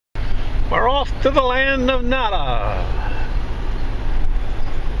We're off to the land of nada.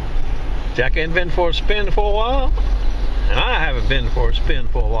 Jack ain't been for a spin for a while, and I haven't been for a spin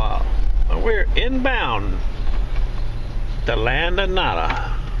for a while. But we're inbound the land of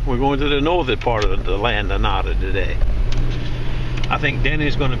nada. We're going to the northern part of the land of nada today. I think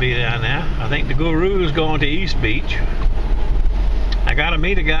Denny's going to be down there. I think the Guru's going to East Beach. I got to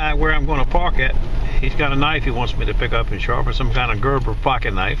meet a guy where I'm going to park at. He's got a knife he wants me to pick up and sharpen, some kind of Gerber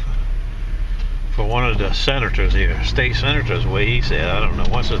pocket knife for one of the senators here, state senators, the way he said. I don't know.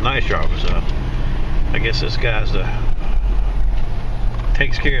 Wants his knife sharpened, so I guess this guy's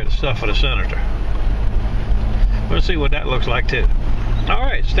takes care of the stuff for the senator. We'll see what that looks like too. All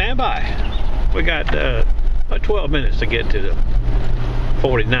right, stand by. We got about 12 minutes to get to the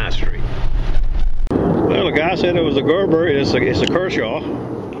 49th Street. Well, the guy said it was a Gerber. It's a Kershaw.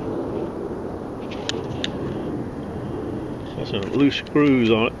 Got some loose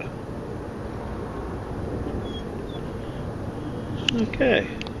screws on it. Okay.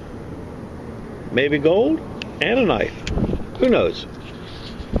 Maybe gold and a knife. Who knows?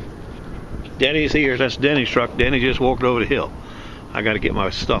 Denny's here. That's Denny's truck. Denny just walked over the hill. I got to get my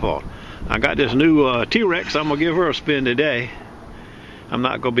stuff on. I got this new T-Rex. I'm going to give her a spin today. I'm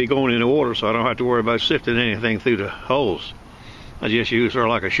not going to be going in the water, so I don't have to worry about sifting anything through the holes. I just use her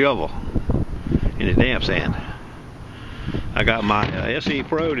like a shovel in the damp sand. I got my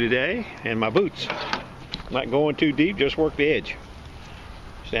SePro today and my boots. Not going too deep, just work the edge.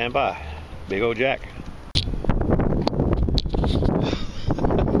 Stand by. Big old Jack.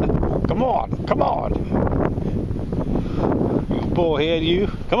 Come on, come on. You bullhead, you.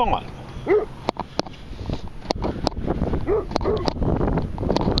 Come on.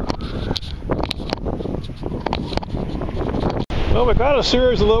 Well, we got a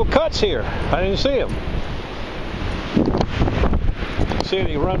series of little cuts here. I didn't see them. See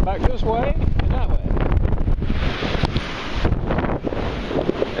any run back this way and that way.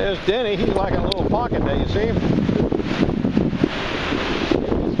 There's Denny. He's like in a little pocket there. You see him?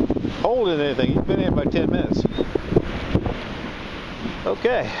 Holding anything. He's been here about 10 minutes.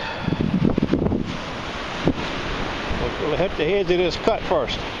 Okay. We'll hit the edge of this cut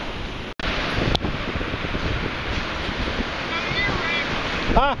first.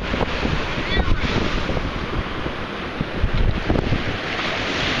 Huh?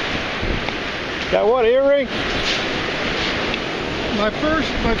 Got what, earring? My first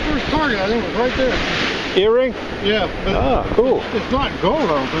target, I think, was right there. Earring? Yeah. But cool. It's not gold, I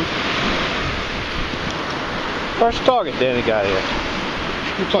don't think. First target Danny got here.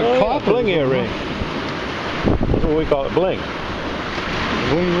 Looks like copper. Bling earring. That's what we call it, bling.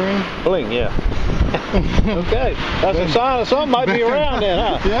 Bling ring? Bling, yeah. Okay, that's a sign of something might be around then,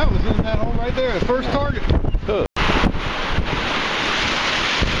 huh? Yeah, it was in that hole right there, the first target. Good.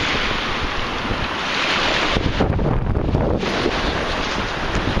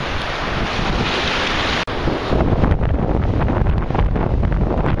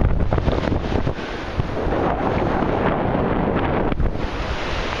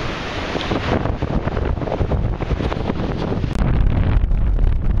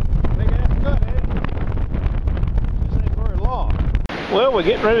 Well, we're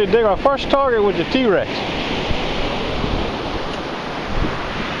getting ready to dig our first target with the T-Rex.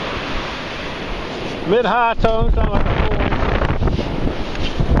 Mid-high tone, sound like a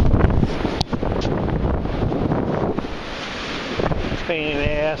 4-inch. Pain in the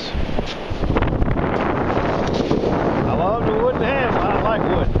ass. I love the wooden handle. I like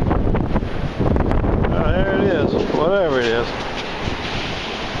wood. Oh, there it is. Whatever it is.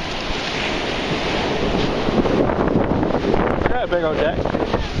 Big old Jack.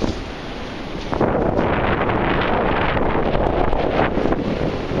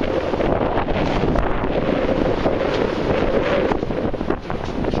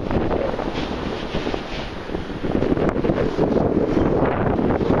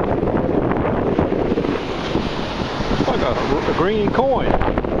 It's like a green coin.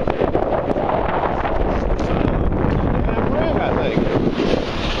 Damn ring, I think.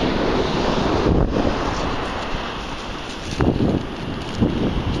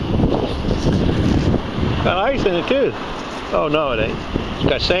 Got ice in it too. Oh no, it ain't. It's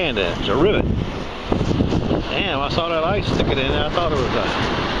got sand in it. It's a rivet. Damn, I saw that ice sticking in there. I thought it was a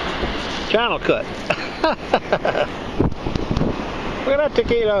channel cut. Look at that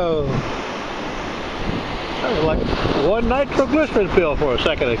taquito. That was like one nitroglycerin pill for a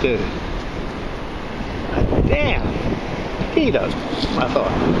second or two. Damn. Taquito, I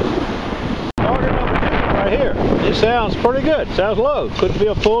thought. Target number 2 right here. It sounds pretty good. Sounds low. Could be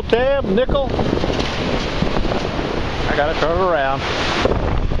a full tab, nickel. I gotta turn it around.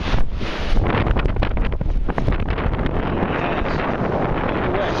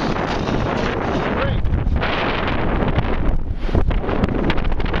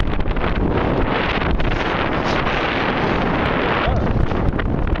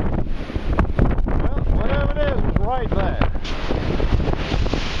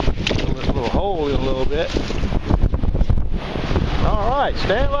 Alright,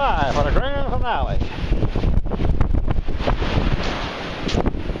 stand by for the grand finale.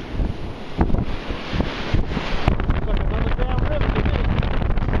 Looks like another damn rivet you did.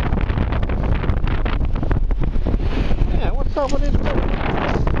 Yeah, what's up with this rivet?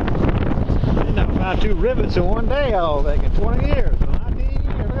 I didn't find 2 rivets in one day, I was thinking 20 years, 19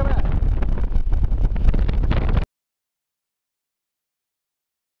 years, look at that.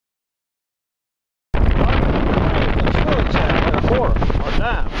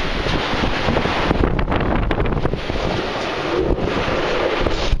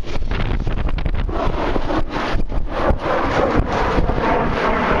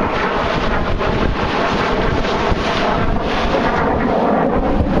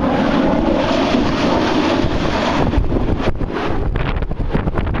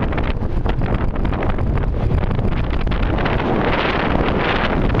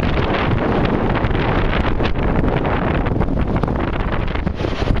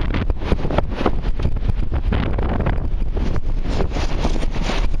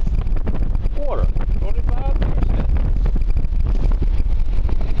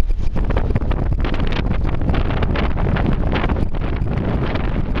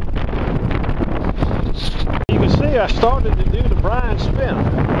 I started to do the brine spin.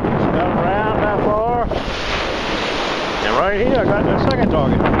 Got around that far. And right here I got the second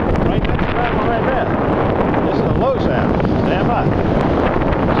target. Right next to that one right there. This is a low sound. Stand by.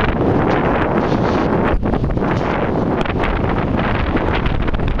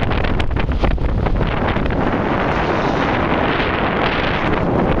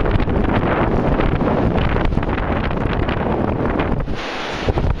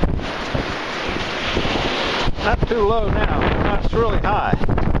 Not too low now, not really high.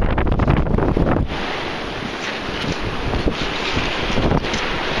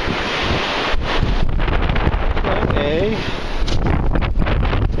 Okay.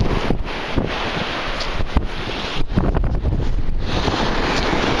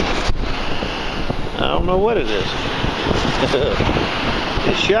 I don't know what it is.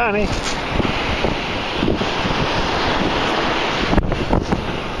 It's shiny.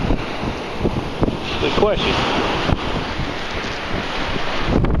 Good question.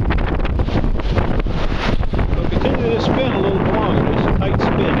 We'll continue to spin a little longer. Just a tight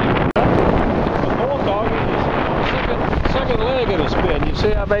spin. The fourth target is on the second leg of the spin. You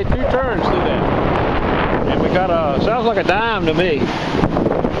see I made 2 turns through that. And we got a, sounds like a dime to me.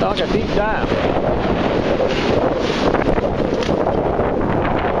 Sounds like a deep dime.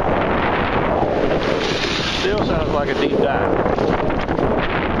 Still sounds like a deep dime.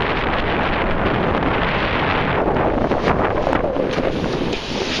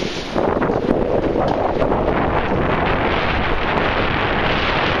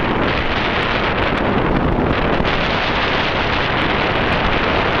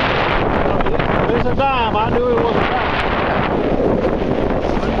 It's a dime. I knew it was a dime.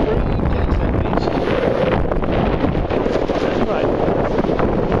 1 3/10 at least. That's right.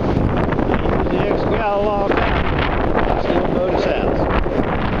 I used the Excalibur a long time. I still know the sounds.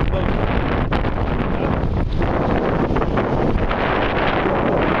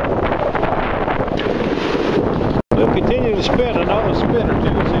 We'll continue to spin another spin or 2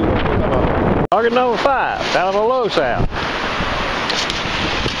 and see what we come up with. Target number 5, kind of a low sound.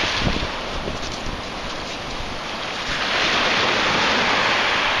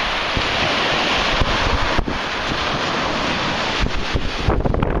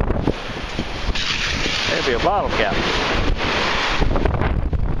 Maybe a bottle cap.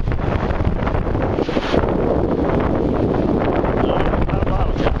 No, not a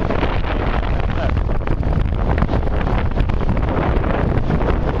bottle cap.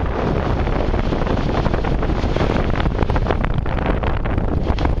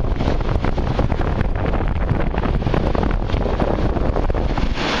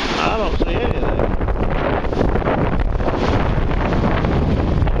 I don't see anything.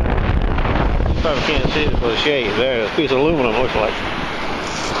 You probably can't see it for the shade. There, a piece of aluminum looks like.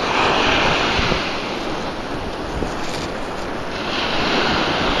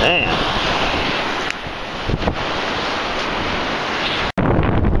 Damn.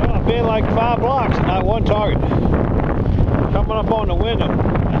 Well, I've been like 5 blocks and not 1 target. Coming up on the window.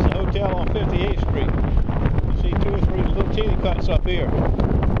 That's a hotel on 58th Street. You see 2 or 3 little teeny cuts up here. I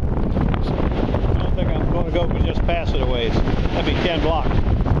don't think I'm going to go but just pass it a ways. That'd be 10 blocks.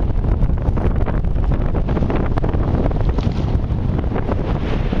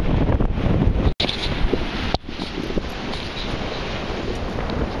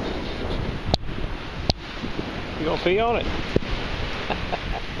 You gonna pee on it?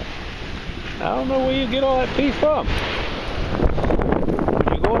 I don't know where you get all that pee from.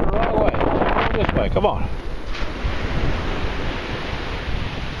 Come this way, come on.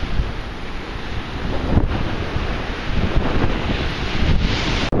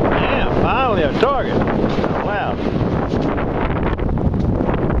 Damn, finally a target. Wow.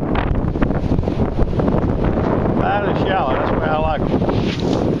 Light and shallow, that's the way I like them.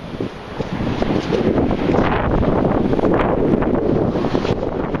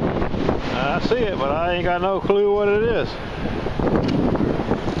 I see it, but I ain't got no clue what it is.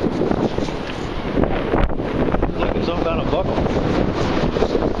 Look at some kind of buckle.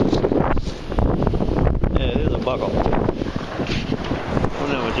 Yeah, it is a buckle.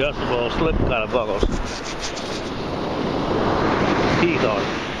 One of them adjustable slip kind of buckles. Teeth on it.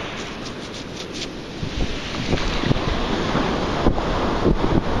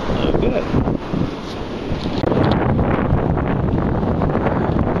 Oh, good.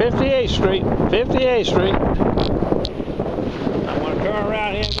 58th Street. 58th Street. I'm going to turn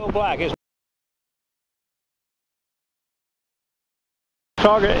around here and go black. It's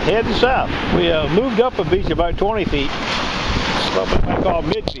target heading south. We moved up a beach about 20 feet. What I call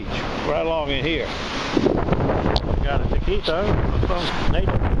mid-beach, right along in here. Got a taquito from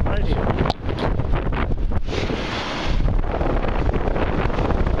native right here.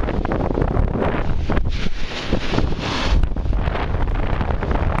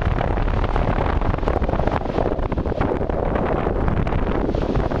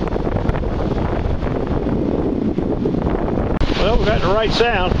 Well, we got the right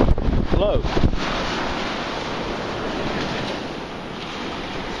sound, low.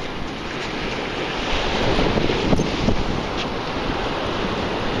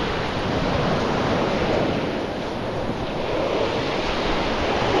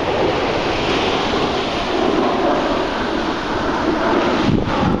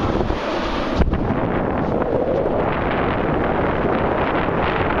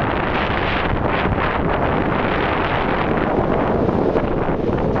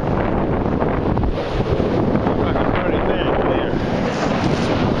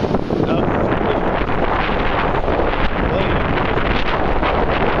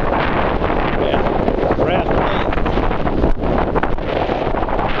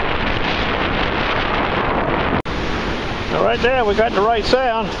 Right there, we got the right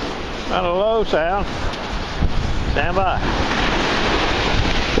sound, not a low sound. Stand by.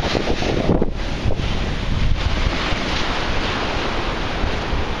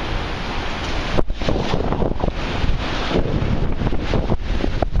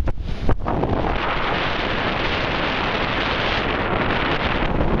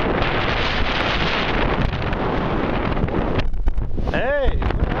 Hey!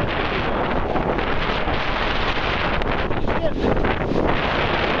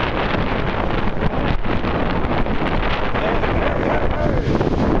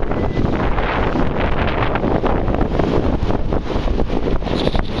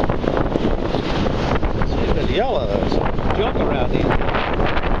 Yellow, there's junk around here.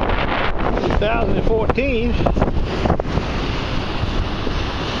 2014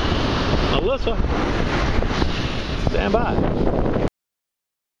 Melissa, stand by.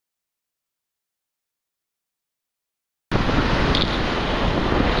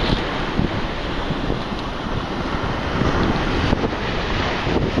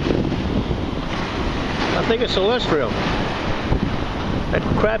 I think it's celestial. That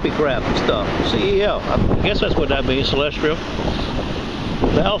crappy crap stuff. CEL. I guess that's what that means, celestial.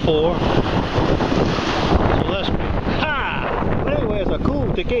 Balfour. Celestial. Ha! Anyway, it's a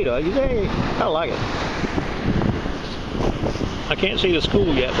cool taquito. You say, I like it. I can't see the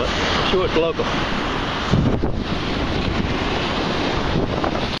school yet, but I'm sure it's local.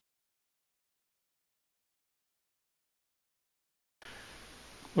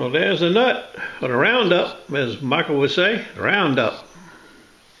 Well, there's the nut, or the roundup, as Michael would say, roundup.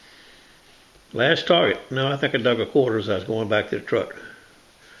 Last target. No, I think I dug a quarter as I was going back to the truck.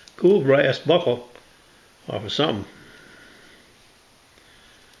 Cool brass buckle off of something.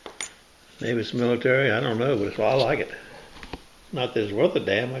 Maybe it's military, I don't know, but I like it. Not that it's worth a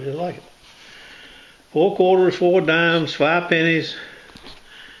damn, I just like it. 4 quarters, 4 dimes, 5 pennies.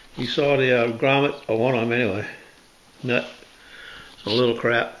 You saw the grommet, or one of them anyway. Nut. Some little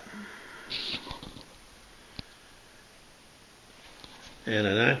crap. And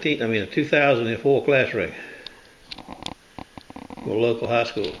a 2004 class ring for a local high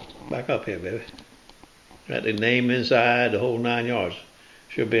school. Back up here, baby. Got the name inside, the whole 9 yards.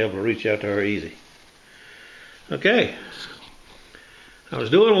 Should be able to reach out to her easy. Okay. I was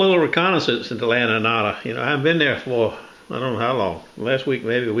doing a little reconnaissance into Land of Nada. You know, I haven't been there for, I don't know how long. Last week,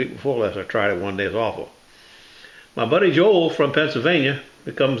 maybe a week before last, I tried it one day. It was awful. My buddy Joel from Pennsylvania,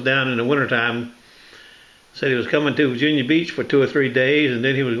 He comes down in the wintertime. Said he was coming to Virginia Beach for 2 or 3 days, and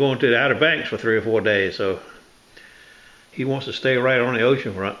then he was going to the Outer Banks for 3 or 4 days. So he wants to stay right on the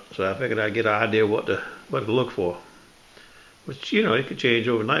ocean front. So I figured I'd get an idea what to look for. Which, you know, it could change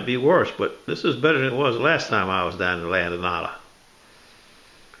overnight, be worse, but this is better than it was the last time I was down in the land of Nada.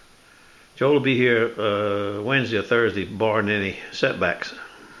 Joel will be here Wednesday or Thursday, barring any setbacks.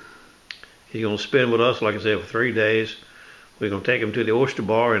 He's going to spend with us, like I said, for 3 days. We're going to take him to the oyster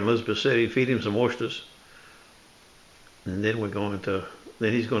bar in Elizabeth City, feed him some oysters. And then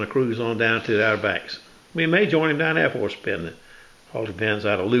he's going to cruise on down to the Outer Banks. We may join him down there for a spin. It all depends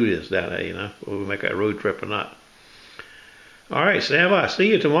how the loot is down there, you know, whether we make that road trip or not. All right, stand by. See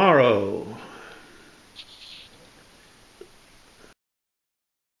you tomorrow.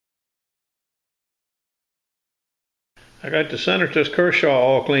 I got the Senators Kershaw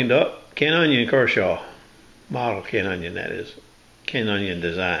all cleaned up. Ken Onion Kershaw. Model Ken Onion, that is. Ken Onion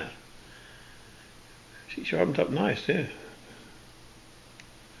design. She sharpened up nice, too.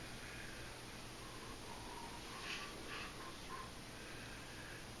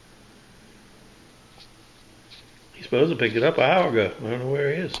 He's supposed to pick it up an hour ago. I don't know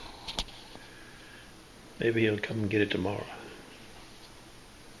where he is. Maybe he'll come and get it tomorrow.